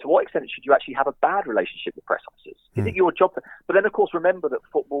for them, and to what extent should you actually have a bad relationship with press officers? Is it your job? But then, of course, remember that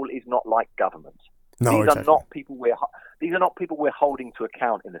football is not like government. No, these exactly. are not people we're holding to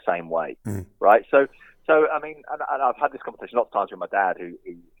account in the same way, right? So I mean, and I've had this conversation lots of times with my dad,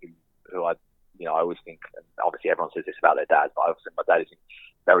 who I always think, and obviously everyone says this about their dads, but I always think my dad is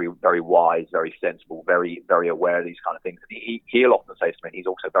very, very wise, very sensible, very, very aware of these kind of things. He'll often say to me, he's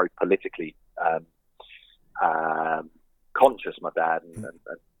also very politically conscious, my dad,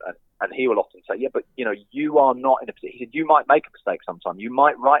 and he will often say, but you are not in a position. He said, you might make a mistake sometime. You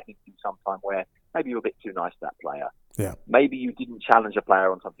might write anything sometime where maybe you're a bit too nice to that player. Yeah. Maybe you didn't challenge a player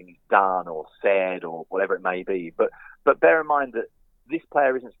on something he's done or said or whatever it may be. But bear in mind that this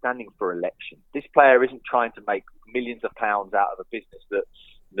player isn't standing for election. This player isn't trying to make millions of pounds out of a business that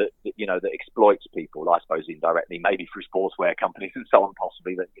exploits people. I suppose indirectly, maybe through sportswear companies and so on,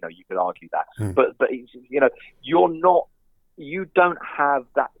 possibly that you could argue that. But you don't have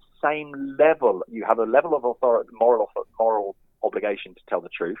that same level. You have a level of authority, moral obligation to tell the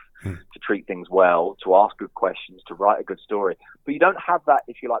truth, to treat things well, to ask good questions, to write a good story. But you don't have that,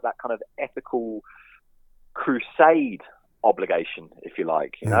 if you like, that kind of ethical crusade obligation, if you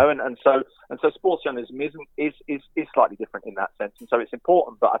like, and so sports journalism is slightly different in that sense, and so it's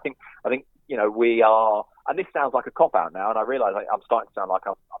important. But I think we are, and this sounds like a cop-out now, and I realise I'm starting to sound like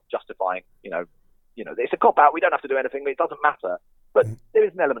I'm justifying, it's a cop-out, we don't have to do anything, it doesn't matter. But there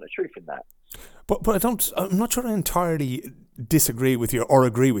is an element of truth in that. But I'm not sure I entirely disagree with you or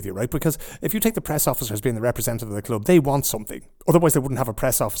agree with you, right? Because if you take the press officer as being the representative of the club, they want something. Otherwise, they wouldn't have a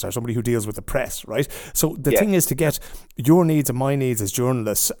press officer, somebody who deals with the press, right? So the thing is to get your needs and my needs as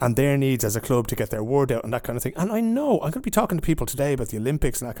journalists and their needs as a club to get their word out and that kind of thing. And I know, I'm going to be talking to people today about the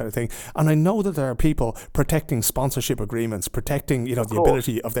Olympics and that kind of thing, and I know that there are people protecting sponsorship agreements, protecting, the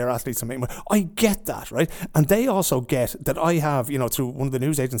ability of their athletes to make money. I get that, right? And they also get that I have, through one of the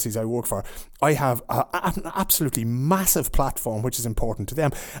news agencies I work for, I have an absolutely massive platform which is important to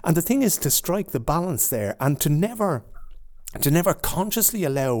them. And the thing is to strike the balance there and to never consciously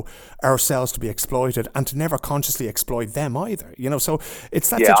allow ourselves to be exploited and to never consciously exploit them either. So it's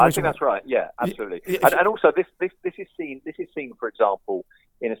that situation. Yeah, I think that's right. Yeah, absolutely. And also this is seen, for example,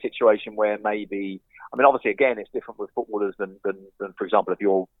 in a situation where maybe, obviously, again, it's different with footballers than for example, if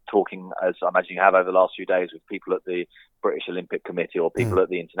you're talking, as I imagine you have over the last few days, with people at the British Olympic Committee or people at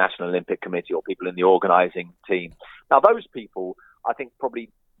the International Olympic Committee or people in the organising team. Now, those people, I think probably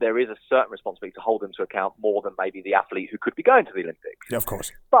there is a certain responsibility to hold them to account more than maybe the athlete who could be going to the Olympics. Yeah, of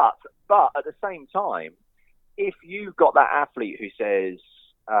course. But at the same time, if you've got that athlete who says,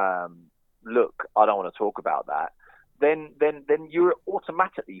 look, I don't want to talk about that, then you're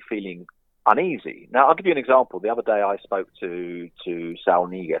automatically feeling uneasy. Now, I'll give you an example. The other day I spoke to Saul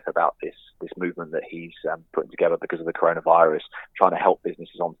Niguez about this movement that he's putting together because of the coronavirus, trying to help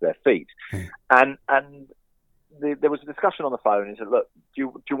businesses onto their feet. And there was a discussion on the phone, and he said, look,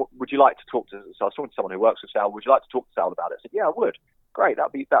 would you like to talk to... So I was talking to someone who works with Sal. Would you like to talk to Sal about it? I said, yeah, I would. Great,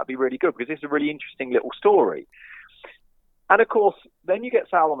 that'd be really good, because it's a really interesting little story. And of course, then you get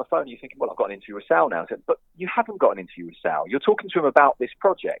Sal on the phone, and you're thinking, well, I've got an interview with Sal now. I said, but you haven't got an interview with Sal. You're talking to him about this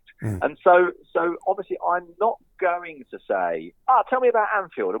project. And so obviously I'm not going to say, tell me about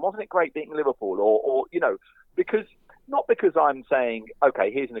Anfield, and wasn't it great beating Liverpool? Or because... Not because I'm saying,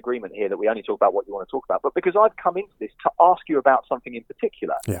 okay, here's an agreement here that we only talk about what you want to talk about, but because I've come into this to ask you about something in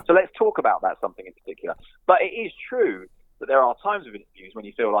particular. Yeah. So let's talk about that something in particular. But it is true that there are times of interviews when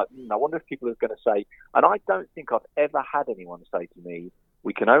you feel like, I wonder if people are going to say, and I don't think I've ever had anyone say to me,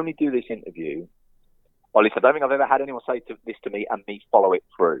 we can only do this interview, or at least I don't think I've ever had anyone say this to me and me follow it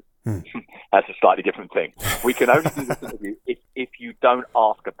through. That's a slightly different thing. We can only do this interview if you don't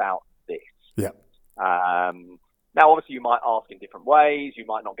ask about this. Yeah. Now, obviously, you might ask in different ways. You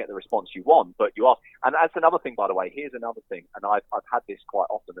might not get the response you want, but you ask. And that's another thing, by the way. Here's another thing, and I've had this quite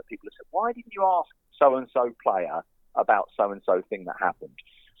often, that people have said, why didn't you ask so-and-so player about so-and-so thing that happened?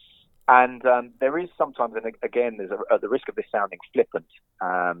 And there is sometimes, and again, there's at the risk of this sounding flippant,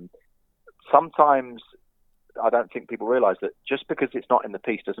 sometimes I don't think people realise that just because it's not in the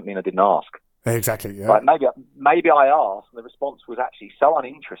piece doesn't mean I didn't ask. Exactly, yeah. Like maybe I asked, and the response was actually so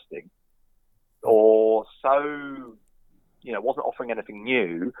uninteresting, or so, wasn't offering anything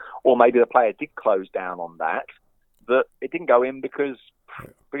new, or maybe the player did close down on that it didn't go in because to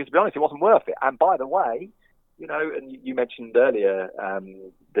be honest, it wasn't worth it. And by the way, and you mentioned earlier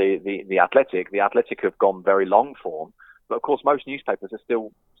the Athletic have gone very long form, but of course most newspapers are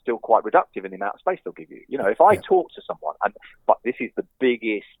still quite reductive in the amount of space they'll give you. If I talk to someone, but this is the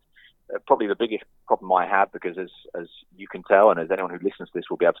biggest. Probably the biggest problem I have, because as you can tell, and as anyone who listens to this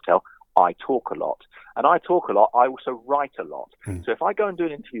will be able to tell, I talk a lot. And I talk a lot, I also write a lot. So if I go and do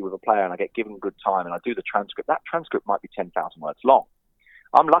an interview with a player and I get given good time and I do the transcript, that transcript might be 10,000 words long.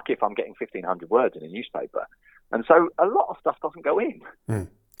 I'm lucky if I'm getting 1,500 words in a newspaper. And so a lot of stuff doesn't go in.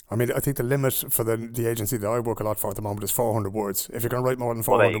 I think the limit for the agency that I work a lot for at the moment is 400 words. If you're going to write more than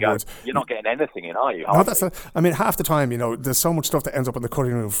 400 words... You're not getting anything in, are you? No, half the time, there's so much stuff that ends up on the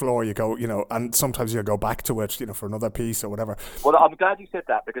cutting room floor, you go, and sometimes you go back to it, for another piece or whatever. Well, I'm glad you said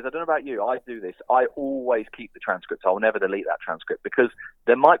that, because I don't know about you, I do this. I always keep the transcript. I'll never delete that transcript, because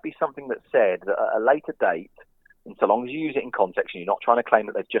there might be something that's said at a later date, and so long as you use it in context, and you're not trying to claim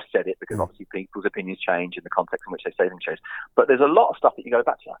that they've just said it, because obviously people's opinions change in the context in which they say things change. But there's a lot of stuff that you go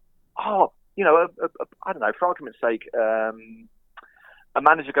back to. I don't know, for argument's sake, a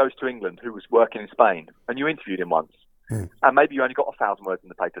manager goes to England who was working in Spain, and you interviewed him once, and maybe you only got 1,000 words in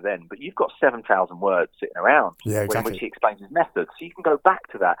the paper then, but you've got 7,000 words sitting around, in which he explains his methods. So you can go back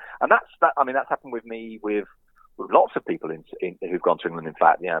to that, and that's happened with me with lots of people who've gone to England. In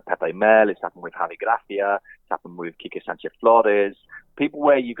fact, Pepe Mel, it's happened with Javi Gracia, it's happened with Quique Sanchez Flores, people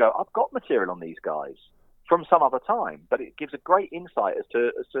where you go, I've got material on these guys from some other time, but it gives a great insight as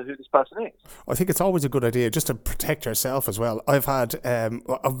to who this person is. I think it's always a good idea just to protect yourself as well. I've had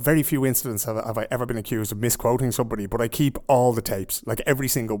a very few incidents have I ever been accused of misquoting somebody, but I keep all the tapes, like every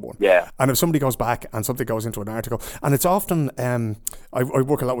single one. Yeah. And if somebody goes back and something goes into an article, and it's often, I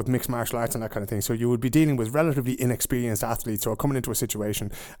work a lot with mixed martial arts and that kind of thing, so you would be dealing with relatively inexperienced athletes who are coming into a situation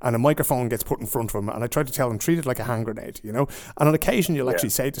and a microphone gets put in front of them, and I try to tell them, treat it like a hand grenade, you know? And on occasion you'll actually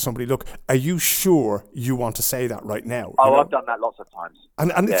say to somebody, look, are you sure you want to say that right now? Oh, you know? I've done that lots of times.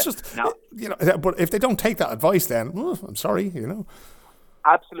 And it's just, you know, but if they don't take that advice, then I'm sorry, you know.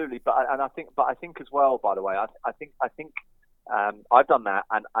 Absolutely, but I think as well. By the way, I think I've done that,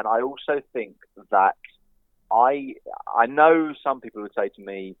 and I also think that I know some people would say to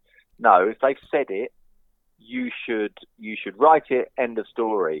me, no, if they've said it, you should write it. End of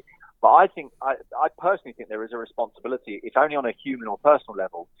story. But I personally think there is a responsibility, if only on a human or personal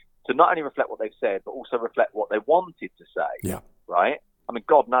level, to not only reflect what they've said, but also reflect what they wanted to say. Yeah. Right? I mean,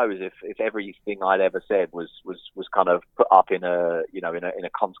 God knows if everything I'd ever said was kind of put up in a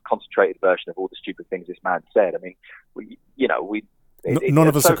concentrated version of all the stupid things this man said. I mean, none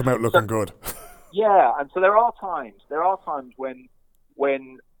of us have come out looking good. Yeah, and so there are times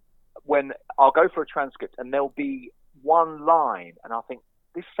when I'll go for a transcript and there'll be one line, and I'll think,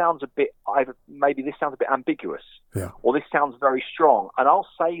 this sounds a bit ambiguous, or this sounds very strong, and I'll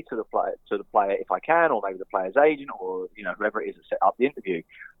say to the player if I can, or maybe the player's agent, or whoever it is that set up the interview,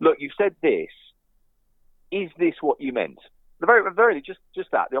 look, you've said this. Is this what you meant? The very just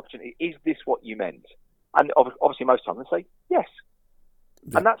that, the opportunity. Is this what you meant? And obviously, most times they say yes.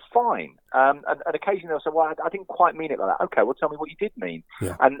 Yeah. And that's fine. And occasionally they'll say, "Well, I didn't quite mean it like that." Okay, well, tell me what you did mean.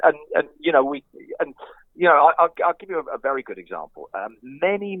 Yeah. And I'll give you a very good example.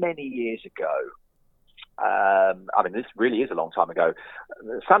 Many years ago, I mean, this really is a long time ago.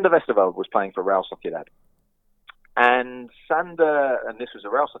 Sander Westerveld was playing for Real Sociedad, and this was a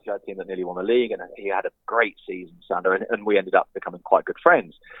Real Sociedad team that nearly won the league, and he had a great season, Sander, and we ended up becoming quite good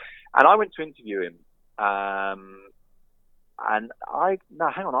friends. And I went to interview him. And I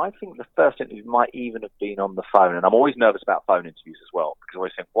think the first interview might even have been on the phone. And I'm always nervous about phone interviews as well, because I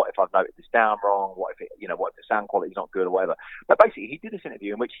always think, what if I've noted this down wrong? What if the sound quality is not good or whatever? But basically, he did this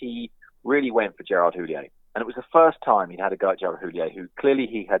interview in which he really went for Gerard Houllier. And it was the first time he'd had a go at Gerard Houllier, who clearly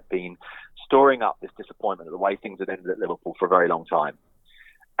he had been storing up this disappointment at the way things had ended at Liverpool for a very long time.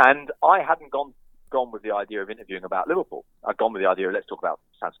 And I hadn't gone with the idea of interviewing about Liverpool. I'd gone with the idea of, let's talk about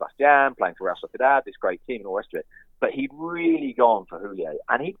San Sebastian, playing for Real Sociedad, this great team and all the rest of it. But he'd really gone for Houllier,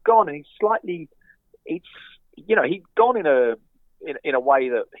 and he'd gone in a way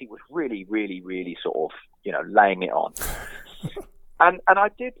that he was really sort of, laying it on. and I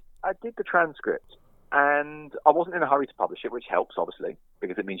did the transcript, and I wasn't in a hurry to publish it, which helps obviously,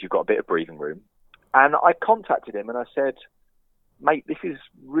 because it means you've got a bit of breathing room. And I contacted him and I said, mate, this is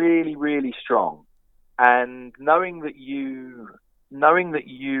really strong. And knowing that you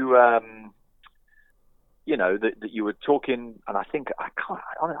were talking, and I think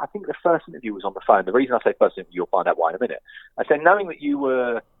the first interview was on the phone. The reason I say first interview, you'll find out why in a minute. I said, knowing that you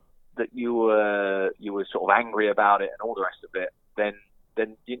were sort of angry about it and all the rest of it, then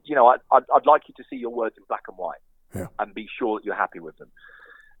I'd like you to see your words in black and white, and be sure that you're happy with them.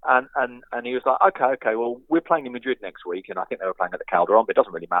 And he was like, okay, well, we're playing in Madrid next week, and I think they were playing at the Calderon, but it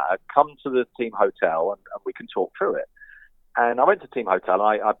doesn't really matter. Come to the team hotel, and we can talk through it. And I went to the team hotel,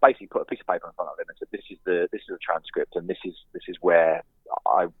 and I basically put a piece of paper in front of him and said, this is the transcript, and this is where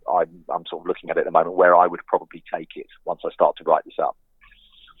I'm sort of looking at it at the moment, where I would probably take it once I start to write this up.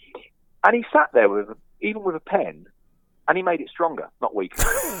 And he sat there with a pen, and he made it stronger, not weaker.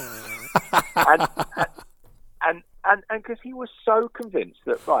 And because he was so convinced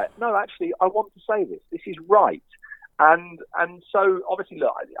that, right, no, actually, I want to say this. This is right. And so, obviously,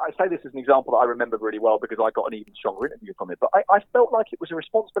 look, I say this as an example that I remember really well because I got an even stronger interview from it. But I felt like it was a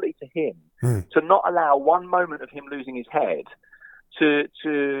responsibility to him to not allow one moment of him losing his head to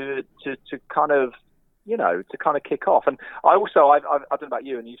kind of, to kind of kick off. And I also, I don't know about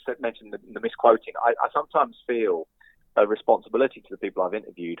you, and you mentioned the misquoting. I sometimes feel a responsibility to the people I've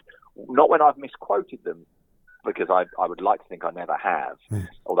interviewed, not when I've misquoted them, because I would like to think I never have.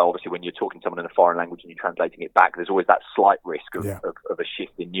 Although obviously when you're talking to someone in a foreign language and you're translating it back, there's always that slight risk of a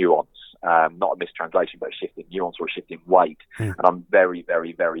shift in nuance, not a mistranslation, but a shift in nuance or a shift in weight. And I'm very,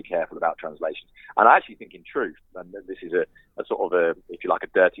 very, very careful about translations. And I actually think in truth, and this is a sort of if you like, a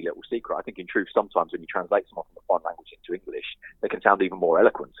dirty little secret, I think in truth sometimes when you translate someone from a foreign language into English, they can sound even more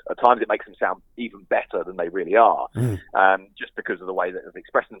eloquent. At times it makes them sound even better than they really are, just because of the way that they've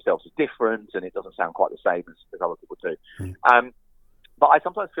expressed themselves is different and it doesn't sound quite the same as other people do. but I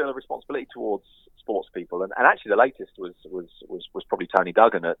sometimes feel a responsibility towards sports people, and actually the latest was probably Tony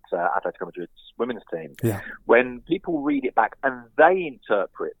Duggan at Atletico Madrid's women's team. Yeah. When people read it back and they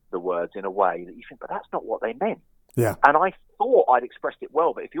interpret the words in a way that you think, but that's not what they meant. Yeah. And I thought I'd expressed it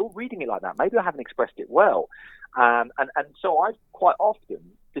well, but if you're reading it like that, maybe I haven't expressed it well. And so I've quite often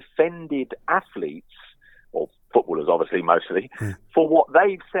defended athletes, or footballers obviously mostly, for what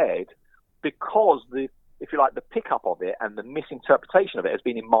they've said, because if you like, the pickup of it and the misinterpretation of it has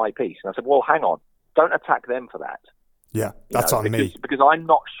been in my piece. And I said, well, hang on, don't attack them for that. Yeah, that's on me. Because I'm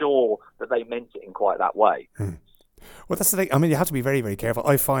not sure that they meant it in quite that way. Well, that's the thing. I mean, you have to be very, very careful.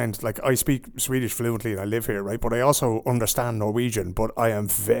 I find, like, I speak Swedish fluently and I live here, right? But I also understand Norwegian, but I am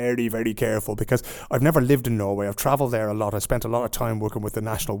very, very careful because I've never lived in Norway. I've travelled there a lot. I spent a lot of time working with the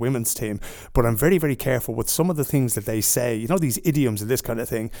national women's team, but I'm very, very careful with some of the things that they say. You know, these idioms and this kind of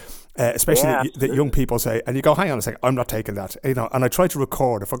thing, especially that young people say, and you go, hang on a second, I'm not taking that. You know, and I try to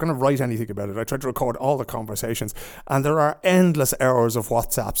record, if we're going to write anything about it, I try to record all the conversations, and there are endless hours of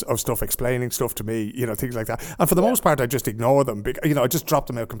WhatsApps of stuff explaining stuff to me, you know, things like that. And for the most part, I just ignore them. You know, I just drop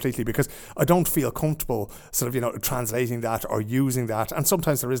them out completely because I don't feel comfortable sort of, you know, translating that or using that. And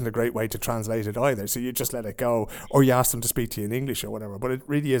sometimes there isn't a great way to translate it either. So you just let it go, or you ask them to speak to you in English or whatever. But it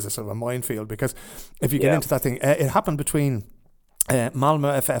really is a sort of a minefield, because if you get into that thing, it happened between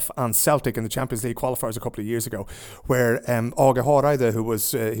Malmö FF and Celtic in the Champions League qualifiers a couple of years ago, where Åge Hareide, who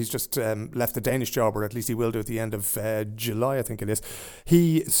was he's just left the Danish job, or at least he will do at the end of July, I think it is.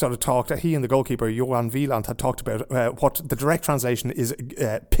 He sort of talked. He and the goalkeeper Johan Wieland had talked about what the direct translation is: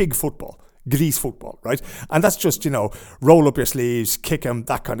 pig football. Gris football, right? And that's just, you know, roll up your sleeves, kick them,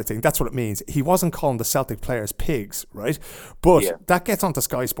 that kind of thing. That's what it means. He wasn't calling the Celtic players pigs, right? But that gets onto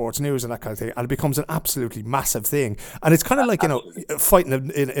Sky Sports News and that kind of thing, and it becomes an absolutely massive thing. And it's kind of like, you know,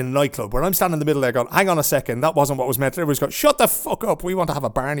 fighting in a nightclub where I'm standing in the middle there going, hang on a second, that wasn't what was meant. Everybody's going, shut the fuck up, we want to have a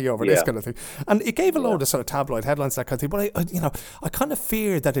Barney over this kind of thing. And it gave a load of sort of tabloid headlines, that kind of thing. But I kind of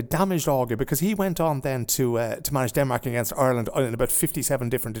feared that it damaged Åge, because he went on then to manage Denmark against Ireland in about 57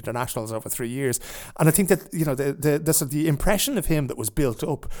 different internationals over 3 years. And I think that, you know, the impression of him that was built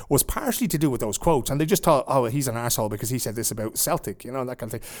up was partially to do with those quotes, and they just thought, oh, he's an arsehole because he said this about Celtic, you know, that kind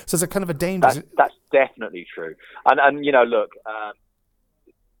of thing. So it's a kind of a danger. That's definitely true. And you know, look,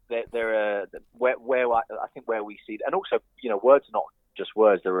 there are where I think where we see, and also, you know, words are not just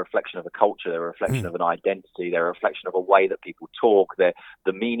words. They're a reflection of a culture. They're a reflection of an identity. They're a reflection of a way that people talk. They're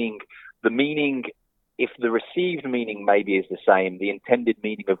the meaning. If the received meaning maybe is the same, the intended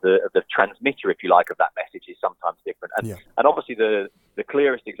meaning of the transmitter, if you like, of that message is sometimes different. And obviously the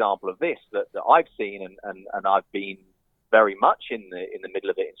clearest example of this that I've seen and I've been very much in the middle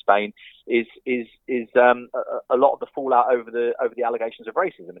of it in Spain is a lot of the fallout over the allegations of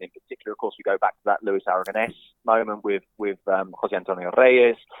racism. And in particular, of course, we go back to that Luis Aragonés moment with Jose Antonio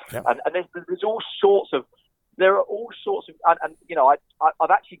Reyes, and there's all sorts of. There are all sorts of, and you know,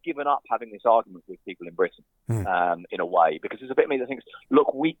 I've actually given up having this argument with people in Britain, in a way, because there's a bit of me that thinks,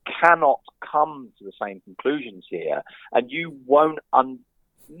 look, we cannot come to the same conclusions here, and you won't,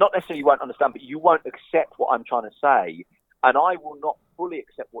 not necessarily you won't understand, but you won't accept what I'm trying to say, and I will not fully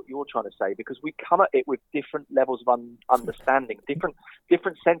accept what you're trying to say, because we come at it with different levels of understanding, different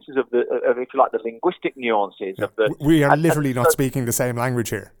senses of if you like, the linguistic nuances of the. We are literally not speaking the same language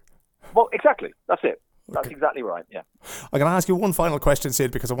here. Well, exactly. That's it. That's exactly right, yeah. I'm going to ask you one final question,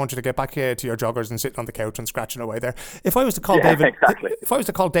 Sid, because I want you to get back to your joggers and sitting on the couch and scratching away there. If I was to call if I was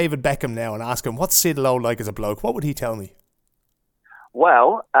to call David Beckham now and ask him, what's Sid Lowe like as a bloke, what would he tell me?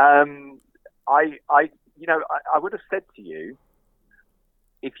 Well, I would have said to you,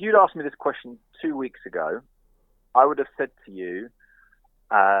 if you'd asked me this question 2 weeks ago, I would have said to you,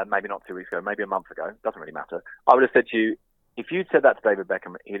 maybe not 2 weeks ago, maybe a month ago, doesn't really matter. I would have said to you, if you'd said that to David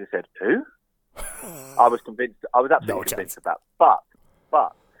Beckham, he'd have said, who? I was convinced. I was absolutely convinced of that.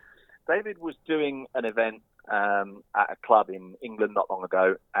 But David was doing an event at a club in England not long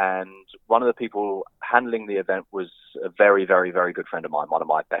ago, and one of the people handling the event was a very, very, very good friend of mine, one of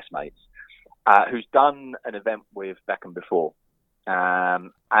my best mates, who's done an event with Beckham before.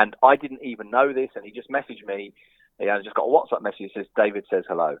 And I didn't even know this, and he just messaged me. I just got a WhatsApp message that says, David says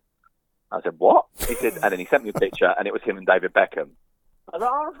hello. I said, what? He said, and then he sent me a picture, and it was him and David Beckham. I was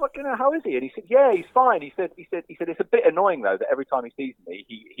like, oh, fucking hell, how is he? And he said, yeah, he's fine. He said, it's a bit annoying though that every time he sees me,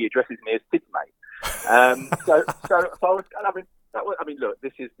 he addresses me as Sid's mate. So I mean, look,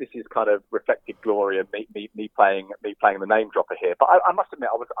 this is kind of reflected glory and me playing the name dropper here. But I must admit,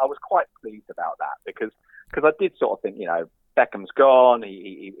 I was quite pleased about that because I did sort of think, you know, Beckham's gone,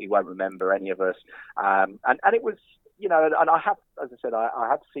 he won't remember any of us, and it was, you know, and I have, as I said, I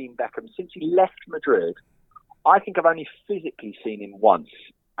have seen Beckham since he left Madrid I think I've only physically seen him once.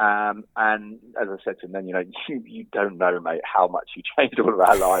 And as I said to him then, you don't know, mate, how much you changed all of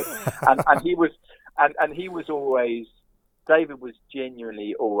our lives. and he was always, David was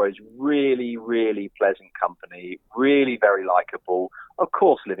genuinely always really, really pleasant company, really very likeable. Of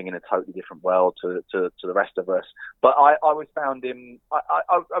course, living in a totally different world to the rest of us. But I always found him,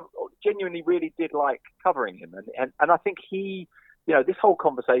 I genuinely really did like covering him. And I think he, this whole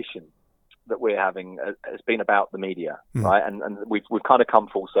conversation that we're having has been about the media, right? And we've kind of come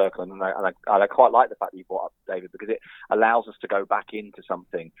full circle, and I quite like the fact that you brought up David, because it allows us to go back into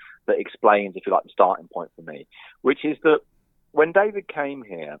something that explains, if you like, the starting point for me, which is that when David came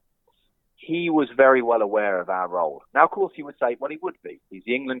here, he was very well aware of our role. Now, of course, he would say, well, he would be. He's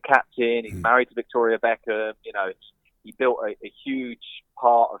the England captain. He's married to Victoria Beckham. He built a huge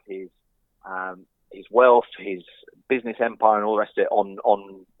part of his wealth, his business empire, and all the rest of it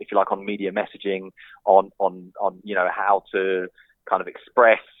on if you like, on media messaging, on how to kind of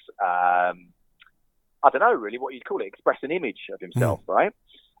express, I don't know really what you'd call it, express an image of himself, right?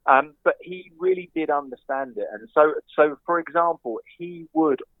 But he really did understand it. And so for example, he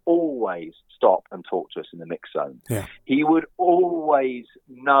would always stop and talk to us in the mix zone. Yeah. He would always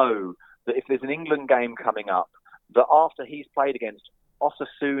know that if there's an England game coming up, that after he's played against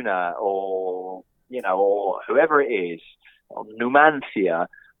Osasuna or whoever it is, or Numancia,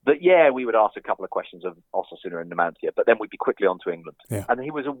 that, we would ask a couple of questions of Osasuna and Numancia, but then we'd be quickly on to England. Yeah. And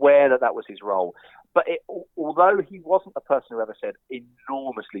he was aware that was his role. But although he wasn't a person who ever said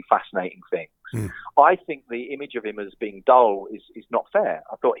enormously fascinating things, I think the image of him as being dull is not fair.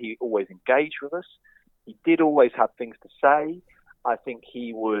 I thought he always engaged with us. He did always have things to say. I think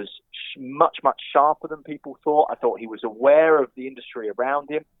he was much, much sharper than people thought. I thought he was aware of the industry around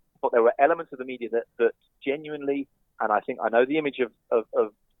him. I thought there were elements of the media that genuinely, and I think I know the image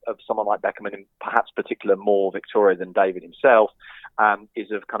of someone like Beckham, and in perhaps particular more Victoria than David himself,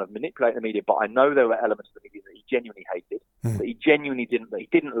 is of kind of manipulating the media. But I know there were elements of the media that he genuinely hated, that he genuinely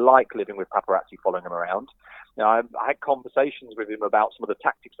didn't like living with paparazzi following him around. I had conversations with him about some of the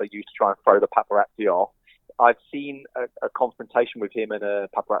tactics they used to try and throw the paparazzi off. I've seen a confrontation with him and a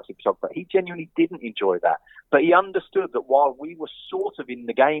paparazzi photographer. He genuinely didn't enjoy that. But he understood that while we were sort of in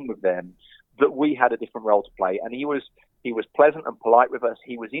the game with them, that we had a different role to play. And he was pleasant and polite with us.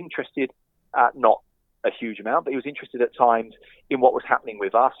 He was interested, not a huge amount, but he was interested at times in what was happening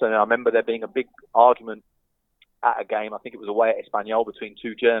with us. And I remember there being a big argument at a game, I think it was away at Espanyol, between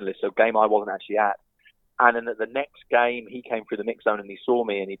two journalists, a game I wasn't actually at. And then at the next game, he came through the mix zone and he saw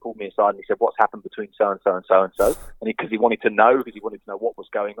me and he pulled me aside and he said, "What's happened between so and so and so and so?" And because he wanted to know what was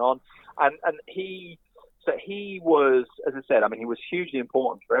going on. And he was, as I said, he was hugely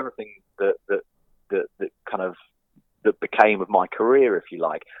important for everything that kind of that became of my career, if you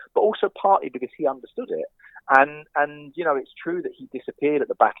like, but also partly because he understood it. And it's true that he disappeared at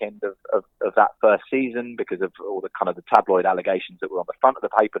the back end of that first season because of all the kind of the tabloid allegations that were on the front of the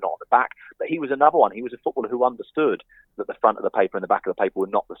paper, not on the back. But he was another one. He was a footballer who understood that the front of the paper and the back of the paper were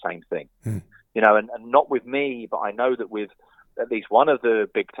not the same thing. And not with me, but I know that with at least one of the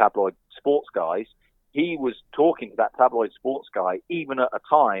big tabloid sports guys, he was talking to that tabloid sports guy even at a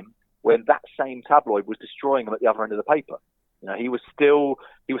time when that same tabloid was destroying him at the other end of the paper. He was still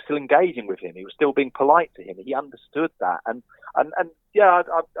engaging with him. He was still being polite to him. He understood that, and yeah,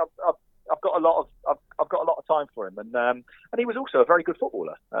 I've got a lot of time for him, and he was also a very good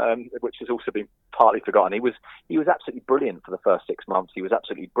footballer, which has also been partly forgotten. He was absolutely brilliant for the first 6 months. He was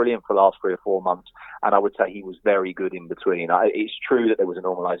absolutely brilliant for the last 3 or 4 months, and I would say he was very good in between. It's true that there was a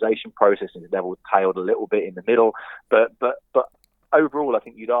normalisation process and his level tailed a little bit in the middle, but overall, I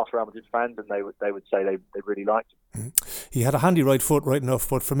think you'd ask Real Madrid fans and they would say they really liked him. He had a handy right foot, right enough,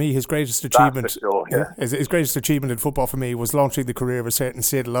 but for me, his greatest achievement, his greatest achievement in football for me was launching the career of a certain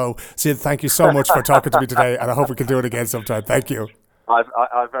Sid Lowe. Sid, thank you so much for talking to me today, and I hope we can do it again sometime. Thank you.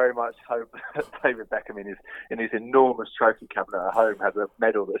 I very much hope that David Beckham in his enormous trophy cabinet at home has a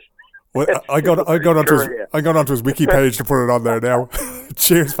medal that's. Well, I got onto his wiki page to put it on there now.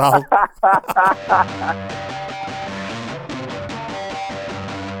 Cheers, pal.